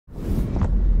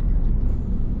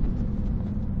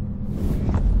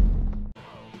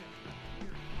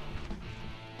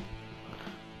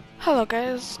Hello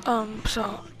guys,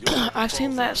 so I've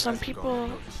seen that some people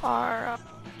are,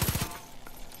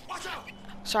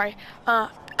 sorry, uh,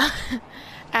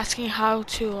 asking how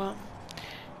to,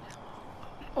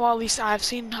 well at least I've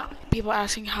seen people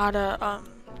asking how to,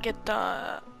 get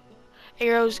the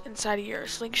arrows inside of your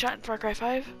slingshot in Far Cry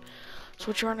 5. So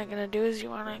what you're gonna do is you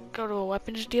wanna go to a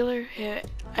weapons dealer,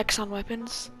 hit X on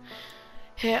weapons,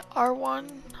 hit R1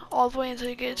 all the way until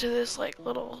you get to this like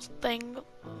little thing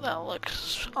that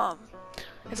looks,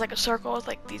 it's like a circle with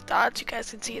like these dots. You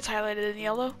guys can see it's highlighted in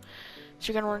yellow.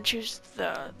 So you're gonna want to choose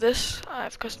this.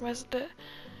 I've customized it,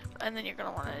 and then you're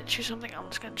gonna want to choose something. I'm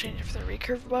just gonna change it for the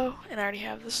recurve bow, and I already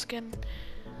have this skin.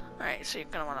 All right, so you're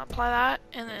gonna want to apply that,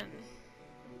 and then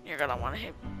you're gonna want to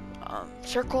hit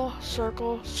circle,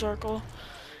 circle, circle,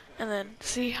 and then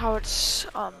see how it's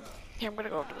Here, I'm gonna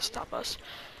go over to the stop bus.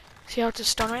 See how it's a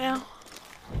stone right now?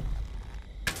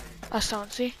 A stone.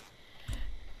 See?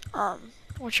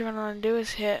 What you're gonna want to do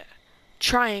is hit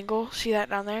triangle. See that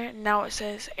down there? Now it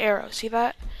says arrow. See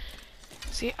that?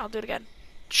 See? I'll do it again.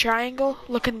 Triangle,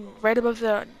 looking right above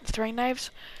the throwing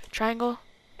knives. Triangle,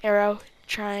 arrow,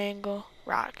 triangle,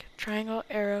 rock. Triangle,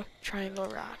 arrow, triangle,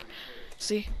 rock.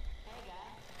 See?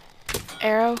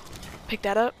 Arrow, pick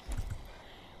that up.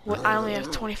 I only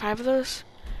have 25 of those.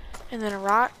 And then a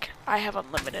rock, I have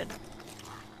unlimited.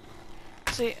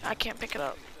 See, I can't pick it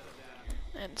up.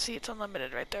 And see, it's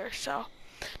unlimited right there. So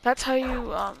that's how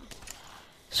you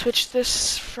switch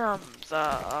this from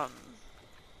the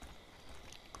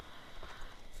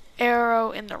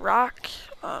arrow in the rock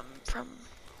from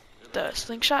the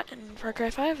slingshot in Far Cry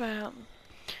 5. I hope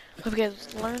you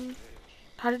guys learn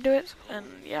how to do it, and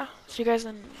yeah, see you guys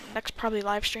in the next probably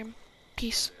live stream.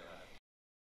 Peace.